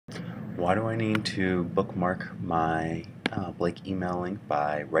Why do I need to bookmark my Blake email link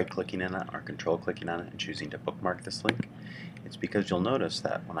by right-clicking on it or control-clicking on it and choosing to bookmark this link? It's because you'll notice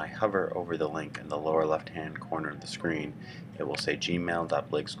that when I hover over the link in the lower left-hand corner of the screen, it will say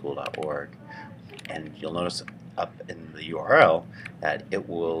gmail.blakeschool.org, and you'll notice up in the URL that it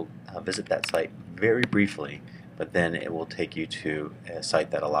will visit that site very briefly, but then it will take you to a site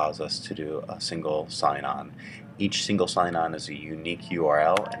that allows us to do a single sign-on. Each single sign-on is a unique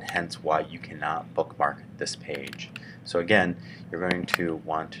URL, and hence why you cannot bookmark this page. So again, you're going to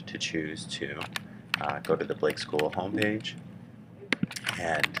want to choose to go to the Blake School homepage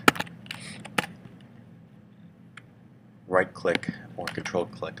and right-click or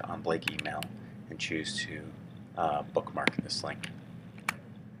control-click on Blake email and choose to bookmark this link.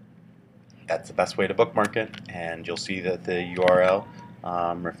 That's the best way to bookmark it, and you'll see that the URL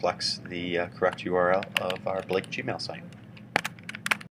reflects the correct URL of our Blake Gmail site.